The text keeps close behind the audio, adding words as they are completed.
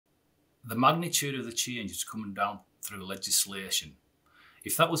the magnitude of the change is coming down through legislation.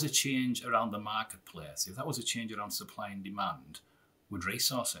 If that was a change around the marketplace, if that was a change around supply and demand, we'd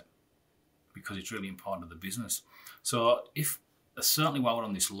resource it because it's really important to the business. So if certainly while we're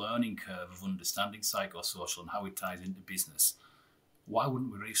on this learning curve of understanding psychosocial and how it ties into business, why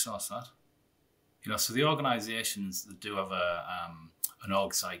wouldn't we resource that? So the organisations that do have an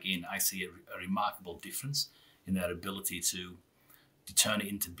org psych in, I see a remarkable difference in their ability to turn it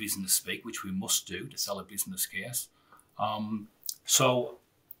into business speak, which we must do to sell a business case. So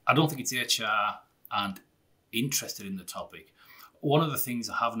I don't think it's HR and interested in the topic. One of the things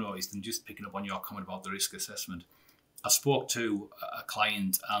I have noticed, and just picking up on your comment about the risk assessment, I spoke to a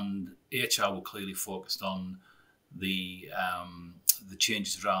client and HR were clearly focused on the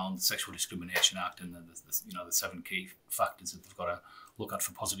changes around the Sexual Discrimination Act and the 7 key factors that they've got to look at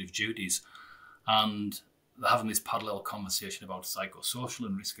for positive duties. And they're having this parallel conversation about psychosocial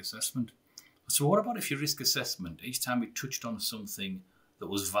and risk assessment. So what about if your risk assessment, each time we touched on something that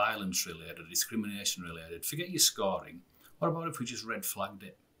was violence related, discrimination related, forget your scoring, what about if we just red flagged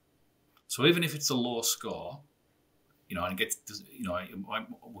it? So even if it's a low score, and it gets,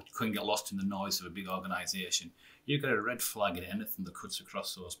 we couldn't get lost in the noise of a big organisation, you get a red flag in anything that cuts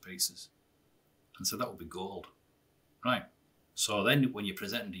across those pieces. And so that would be gold, right? So then when you're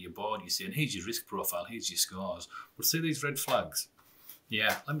presenting to your board, you're saying, here's your risk profile, here's your scores. But see these red flags?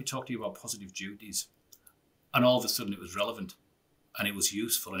 Yeah, let me talk to you about positive duties. And all of a sudden it was relevant and it was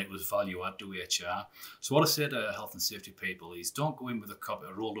useful and it was value add to HR. So what I say to health and safety people is don't go in with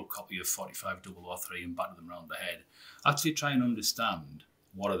a rolled up copy of 45003 and batter them around the head. Actually try and understand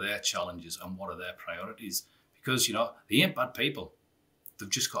what are their challenges and what are their priorities. Because, they ain't bad people. They've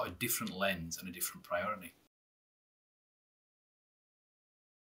just got a different lens and a different priority.